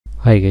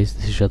Hi guys,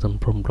 this is Shatan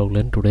from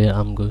Blogland. Today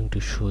I'm going to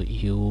show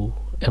you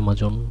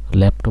Amazon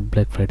laptop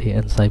Black Friday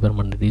and Cyber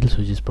Monday deals,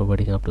 which is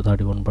providing up to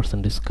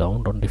 31%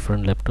 discount on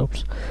different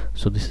laptops.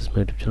 So this is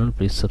my YouTube channel,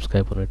 please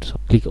subscribe on it. So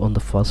click on the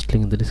first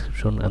link in the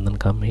description and then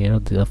come here.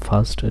 The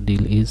first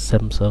deal is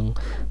Samsung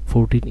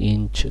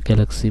 14-inch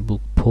Galaxy Book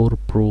 4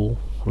 Pro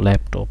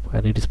laptop,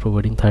 and it is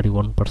providing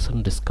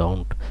 31%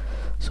 discount.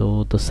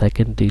 So the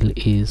second deal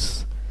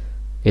is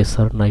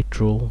Acer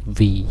Nitro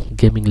V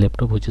gaming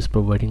laptop, which is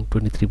providing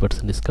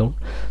 23% discount.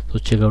 So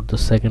check out the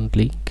second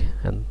link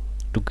and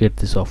to get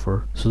this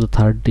offer. So the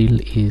third deal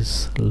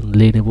is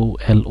Lenovo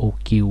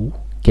LOQ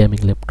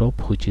gaming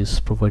laptop, which is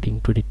providing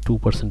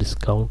 22%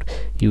 discount.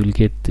 You will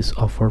get this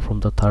offer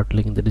from the third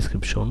link in the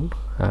description.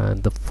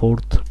 And the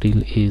fourth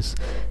deal is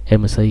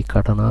MSI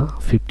Katana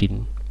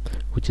 15,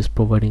 which is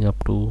providing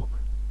up to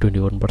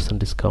 21%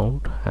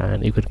 discount,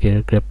 and you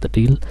can grab the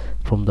deal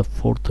from the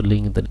fourth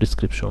link in the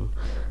description.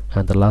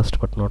 And the last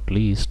but not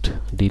least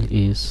deal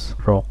is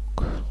ROG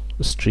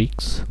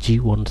Strix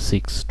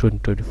G16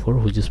 2024,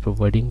 which is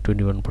providing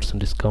 21%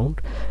 discount,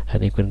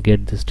 and you can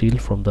get this deal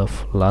from the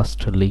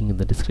last link in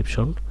the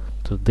description.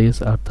 So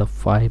these are the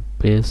 5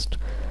 best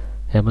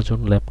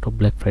Amazon laptop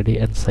Black Friday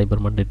and Cyber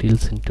Monday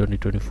deals in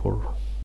 2024.